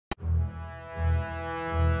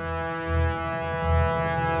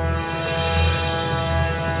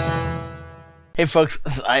Hey folks,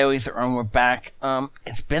 this is ioEther and we're back.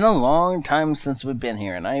 It's been a long time since we've been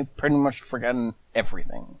here and I've pretty much forgotten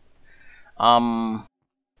everything.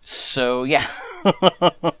 So yeah.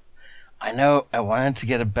 I know I wanted to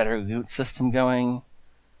get a better loot system going.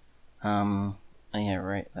 Yeah,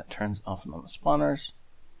 right, that turns off on the spawners.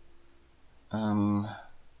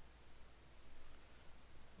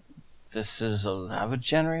 This is a lava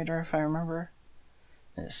generator, if I remember.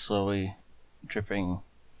 And it's slowly dripping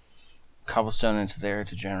cobblestone into there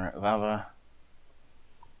to generate lava.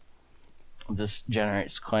 This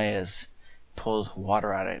generates clay as pulls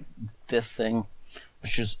water out of this thing,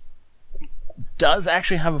 which does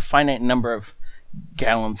actually have a finite number of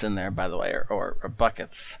gallons in there, by the way, or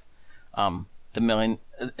buckets. The million,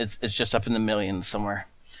 it's just up in the millions somewhere,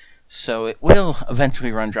 so it will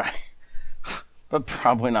eventually run dry, but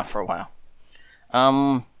probably not for a while.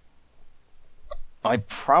 I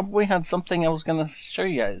probably had something I was gonna show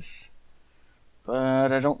you guys,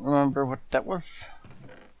 but I don't remember what that was.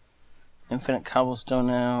 Infinite cobblestone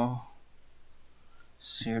now.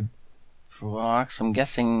 Seared blocks. I'm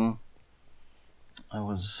guessing I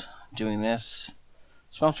was doing this.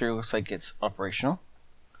 Smelter looks like it's operational.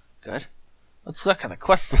 Good. Let's look at the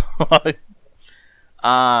quest log.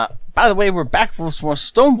 By the way, we're back with more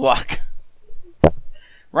StoneBlock.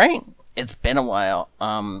 Right? It's been a while.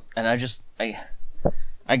 And I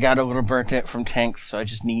got a little burnt out from tanks, so I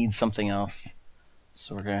just need something else.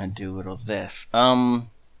 So we're gonna do a little of this. I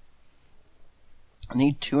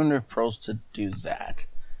need 200 pearls to do that.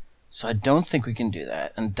 So I don't think we can do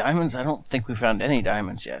that. And diamonds, I don't think we found any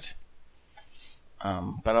diamonds yet.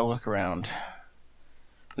 But I'll look around.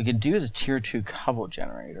 We could do the tier 2 cobble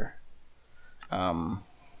generator. And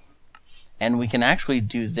we can actually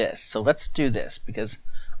do this. So let's do this, because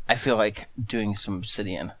I feel like doing some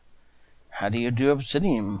obsidian. How do you do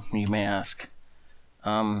obsidian, you may ask?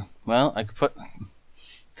 Well, I could put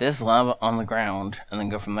this lava on the ground and then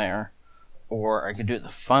go from there. Or I could do it the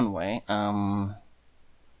fun way. I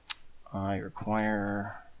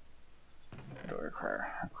require... What do I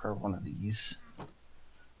require? I require one of these.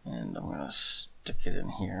 And I'm going to stick it in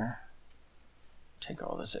here. Take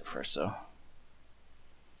all this at first, though.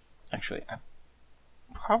 Actually, I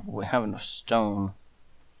probably have enough stone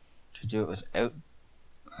to do it without...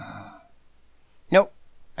 Nope.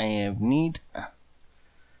 I need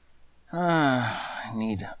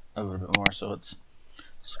a little bit more, so let's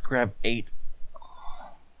grab 8.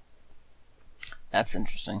 That's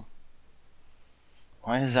interesting.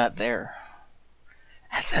 Why is that there?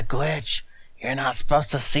 That's a glitch. You're not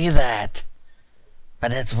supposed to see that.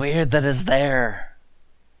 But it's weird that it's there.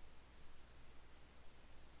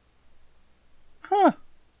 Huh.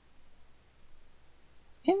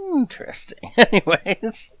 Interesting.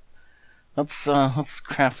 Anyways, let's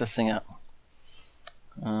craft this thing up.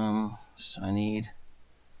 So I need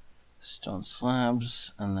stone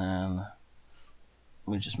slabs, and then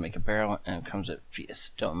we just make a barrel, and it comes at a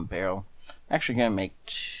stone barrel. I'm actually gonna make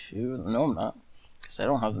 2. No, I'm not, because I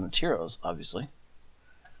don't have the materials, obviously.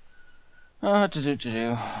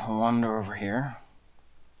 Wander over here.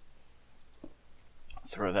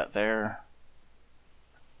 Throw that there.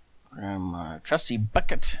 Grab my trusty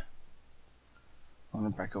bucket.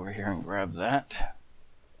 Wander back over here and grab that.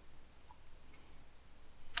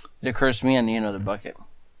 It occurs to me I need another bucket.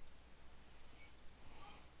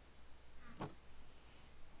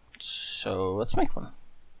 So let's make one.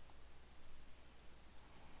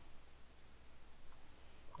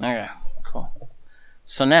 Okay, cool.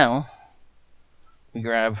 So now we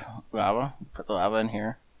grab lava, put the lava in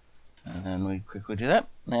here, and then we quickly do that,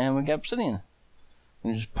 and we get obsidian.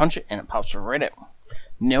 We just punch it and it pops right out.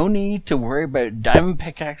 No need to worry about diamond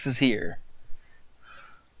pickaxes here.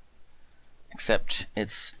 Except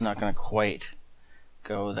it's not going to quite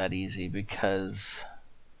go that easy because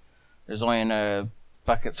there's only a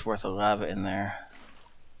bucket's worth of lava in there.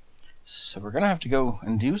 So we're going to have to go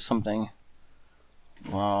and do something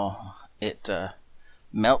while it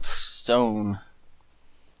melts stone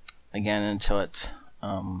again until it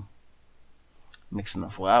mixes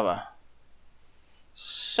enough lava.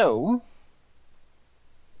 So,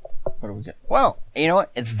 what do we get? Well, you know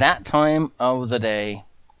what? It's that time of the day.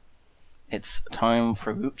 It's time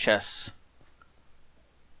for loot chests.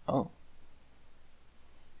 Oh.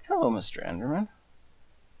 Hello, Mr. Enderman.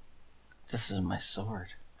 This is my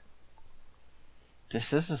sword.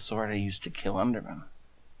 This is the sword I used to kill Enderman.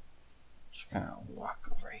 Just gonna walk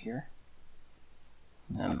over here.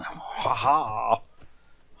 And ha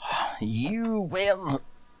ha! You will.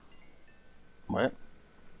 What?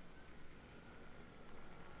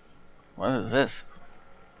 What is this?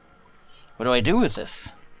 What do I do with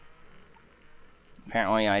this?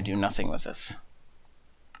 Apparently I do nothing with this.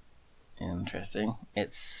 Interesting.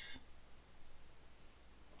 It's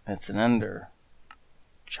an ender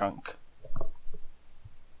chunk.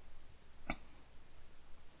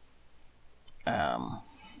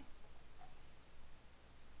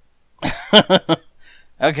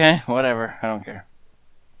 Okay, whatever. I don't care.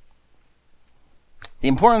 The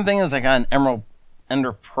important thing is I got an emerald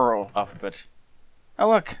ender pearl off of it. Oh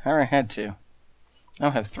look, I already had 2. Now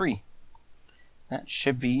I have 3. That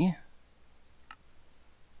should be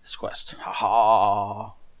this quest.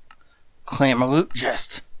 Haha! Claim a loot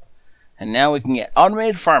chest. And now we can get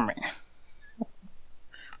automated farming.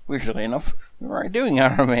 Weirdly enough, we were already doing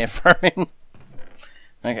automated farming.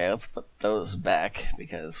 Okay, let's put those back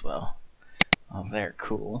because, well, they're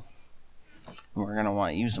cool. We're going to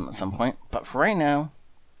want to use them at some point. But for right now,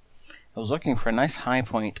 I was looking for a nice high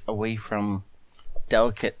point away from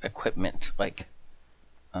delicate equipment. Like,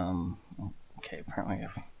 okay, apparently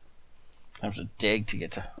I have to dig to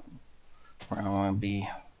get to where I want to be.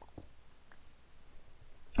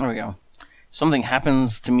 There we go. Something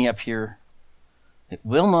happens to me up here. It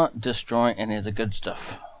will not destroy any of the good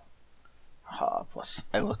stuff. Plus,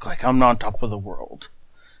 I look like I'm on top of the world.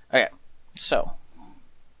 Okay, so.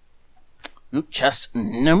 Loot chest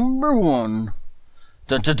number 1.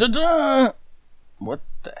 Dun, dun, dun, dun. What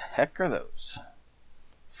the heck are those?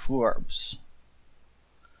 Florbs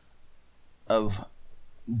of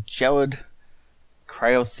gelid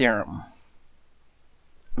cryotherm.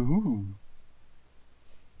 Ooh.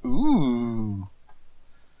 Ooh.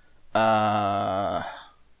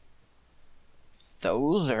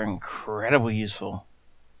 Those are incredibly useful.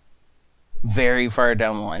 Very far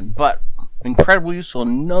down the line, but incredibly useful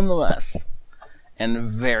nonetheless. And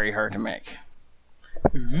very hard to make.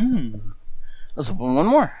 Ooh. Let's open one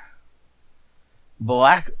more.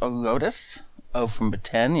 Black Lotus. Oh, from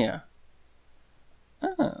Britannia.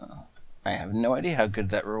 Oh. I have no idea how good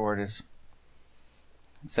that reward is.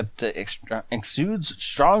 Except it exudes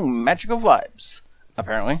strong magical vibes,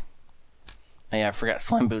 apparently. Oh, yeah, I forgot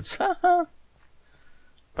slime boots.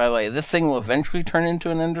 By the way, this thing will eventually turn into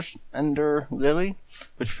an ender lily,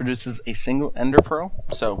 which produces a single ender pearl.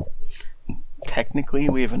 So, technically,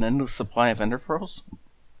 we have an endless supply of ender pearls.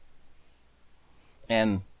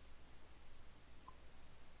 And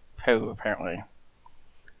poo, apparently.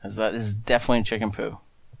 Because that is definitely chicken poo.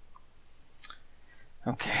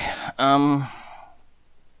 Okay,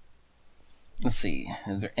 let's see.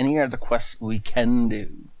 Is there any other quests we can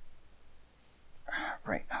do?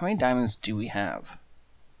 Right, how many diamonds do we have?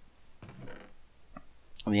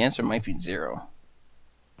 Well, the answer might be 0.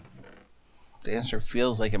 The answer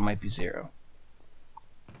feels like it might be 0.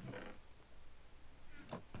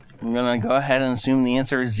 I'm gonna go ahead and assume the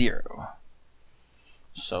answer is 0.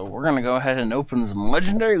 So we're gonna go ahead and open some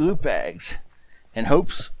legendary loot bags in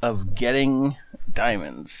hopes of getting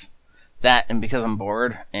diamonds. That, and because I'm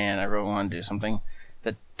bored and I really want to do something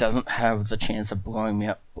that doesn't have the chance of blowing me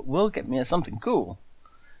up, but will get me something cool.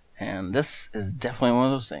 And this is definitely one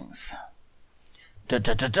of those things. Da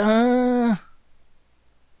da da da!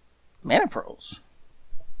 Mana pearls.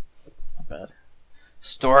 Not bad.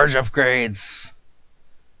 Storage upgrades.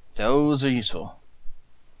 Those are useful.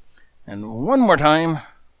 And one more time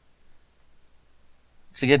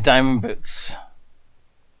to get diamond boots.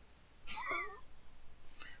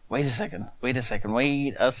 Wait a second. Wait a second.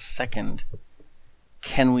 Wait a second.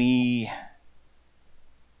 Can we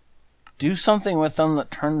do something with them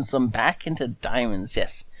that turns them back into diamonds?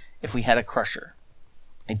 Yes, if we had a crusher.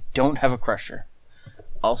 I don't have a crusher.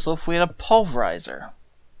 Also, if we had a pulverizer,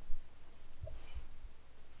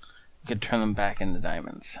 we could turn them back into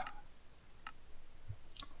diamonds.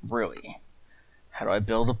 Really? How do I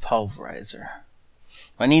build a pulverizer?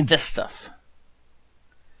 I need this stuff.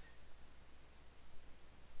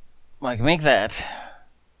 Well, I can make that.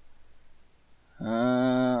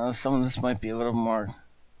 Some of this might be a little more.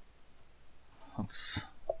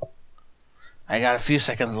 I got a few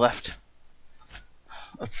seconds left.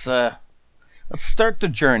 Let's start the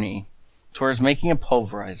journey towards making a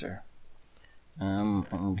pulverizer. I'm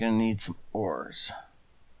gonna need some ores.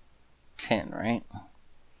 10, right?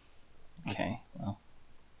 Okay, well,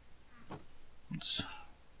 let's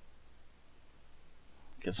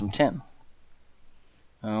get some 10.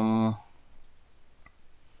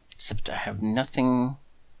 Except I have nothing.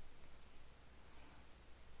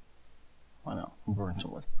 Well, no, burnt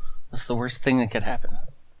wood. That's the worst thing that could happen.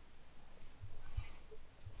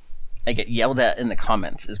 I get yelled at in the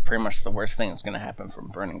comments is pretty much the worst thing that's going to happen from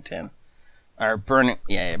burning tin. Or burning,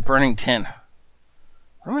 yeah, burning tin.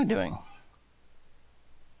 What am I doing?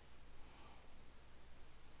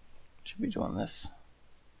 Should be doing this.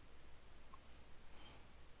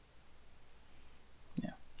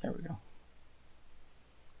 Yeah, there we go.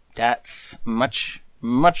 That's much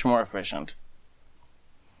more efficient.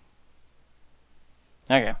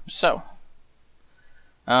 Okay, so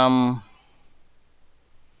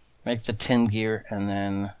make the 10 gear, and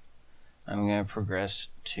then I'm going to progress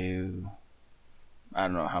to, I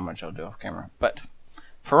don't know how much I'll do off camera, but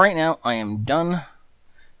for right now I am done,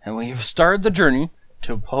 and we have started the journey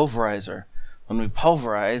to a pulverizer. When we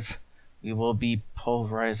pulverize, we will be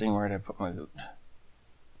pulverizing. Where did I put my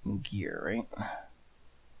gear, right?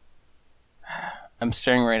 I'm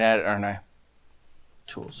staring right at it, aren't I?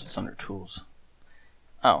 Tools, it's under tools.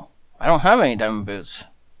 Oh, I don't have any diamond boots.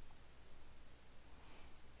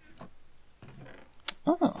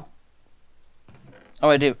 Oh,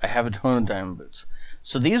 I do. I have a ton of diamond boots.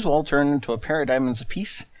 So these will all turn into a pair of diamonds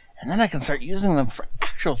apiece, and then I can start using them for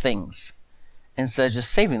actual things instead of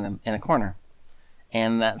just saving them in a corner.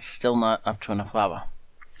 And that's still not up to enough lava.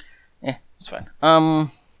 It's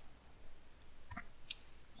fine.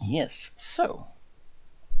 Yes, so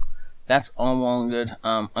that's all well and good.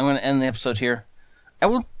 I'm going to end the episode here. I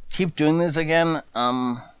will keep doing this again.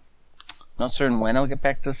 Not certain when I'll get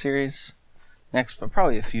back to the series next, but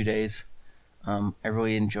probably a few days. I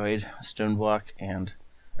really enjoyed StoneBlock, and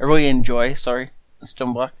I really enjoy,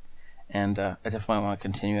 StoneBlock, and I definitely want to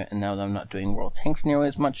continue it. And now that I'm not doing World Tanks nearly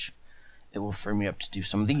as much, it will free me up to do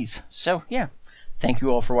some of these. So yeah, thank you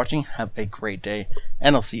all for watching. Have a great day,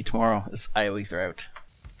 and I'll see you tomorrow. This is ioEther out.